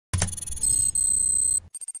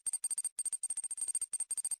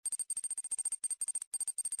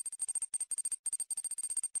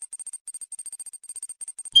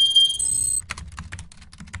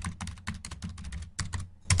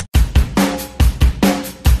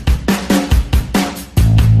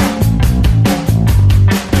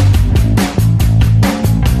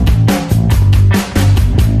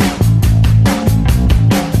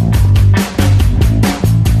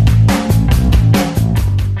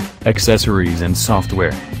accessories and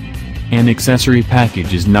software. An accessory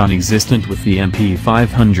package is non-existent with the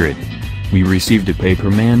MP500. We received a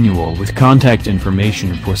paper manual with contact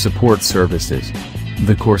information for support services.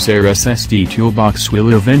 The Corsair SSD Toolbox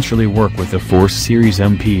will eventually work with the Force Series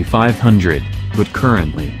MP500, but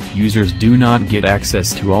currently, users do not get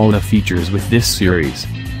access to all the features with this series.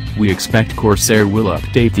 We expect Corsair will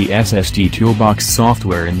update the SSD Toolbox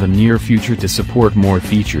software in the near future to support more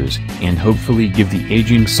features, and hopefully give the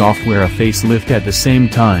aging software a facelift at the same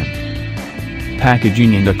time.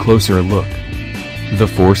 Packaging and a closer look. The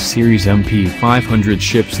Force Series MP500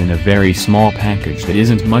 ships in a very small package that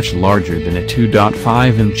isn't much larger than a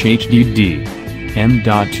 2.5-inch HDD.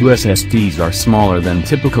 M.2 SSDs are smaller than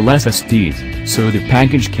typical SSDs, so the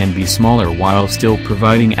package can be smaller while still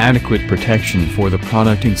providing adequate protection for the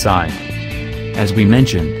product inside. As we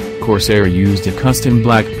mentioned, Corsair used a custom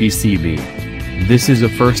black PCB. This is a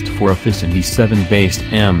first for a FISN E7-based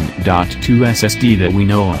M.2 SSD that we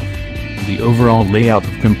know of. The overall layout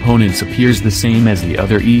of components appears the same as the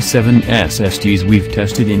other E7 SSDs we've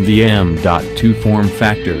tested in the M.2 form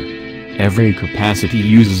factor. Every capacity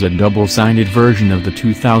uses a double-sided version of the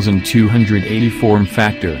 2280 form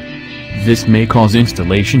factor. This may cause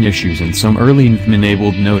installation issues in some early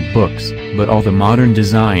NVMe-enabled notebooks, but all the modern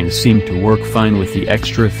designs seem to work fine with the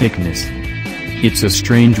extra thickness. It's a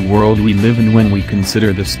strange world we live in when we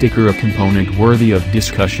consider the sticker a component worthy of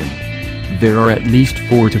discussion. There are at least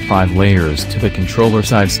 4 to 5 layers to the controller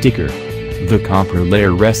side sticker. The copper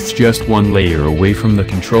layer rests just one layer away from the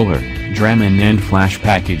controller, DRAM and NAND flash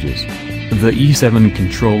packages. The E7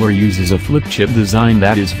 controller uses a flip chip design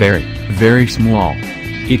that is very small.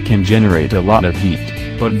 It can generate a lot of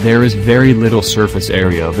heat, but there is very little surface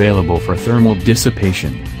area available for thermal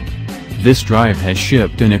dissipation. This drive has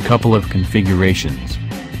shipped in a couple of configurations.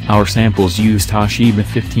 Our samples use Toshiba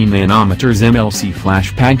 15nm MLC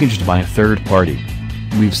flash packaged by a third party.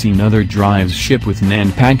 We've seen other drives ship with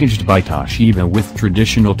NAND packaged by Toshiba with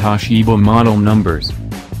traditional Toshiba model numbers.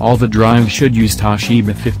 All the drives should use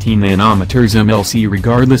Toshiba 15nm MLC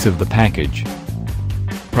regardless of the package.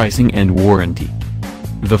 Pricing and warranty.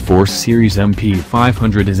 The Force Series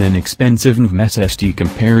MP500 is an expensive NVMe SSD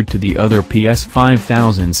compared to the other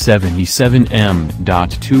PS5077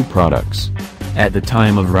 M.2 products. At the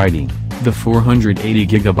time of writing, the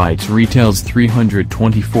 480GB retails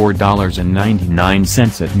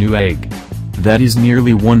 $324.99 at Newegg. That is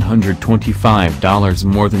nearly $125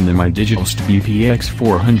 more than the MyDigitalist BPX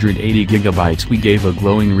 480GB we gave a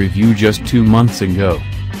glowing review just 2 months ago.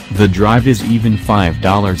 The drive is even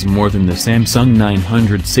 $5 more than the Samsung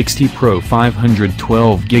 960 Pro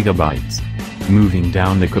 512GB. Moving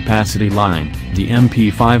down the capacity line, the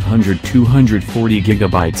MP500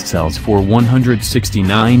 240GB sells for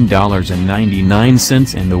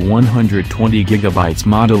 $169.99 and the 120GB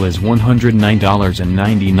model is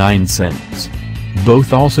 $109.99.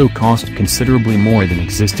 Both also cost considerably more than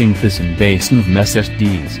existing FISN-based NVMe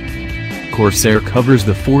SSDs. Corsair covers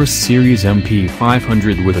the Force Series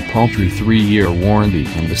MP500 with a paltry 3-year warranty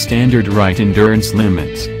and the standard write endurance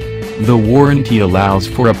limits. The warranty allows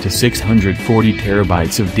for up to 640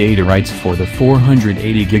 TB of data writes for the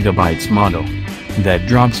 480GB model. That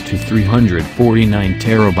drops to 349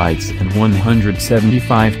 TB and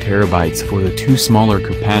 175 TB for the two smaller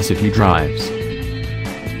capacity drives.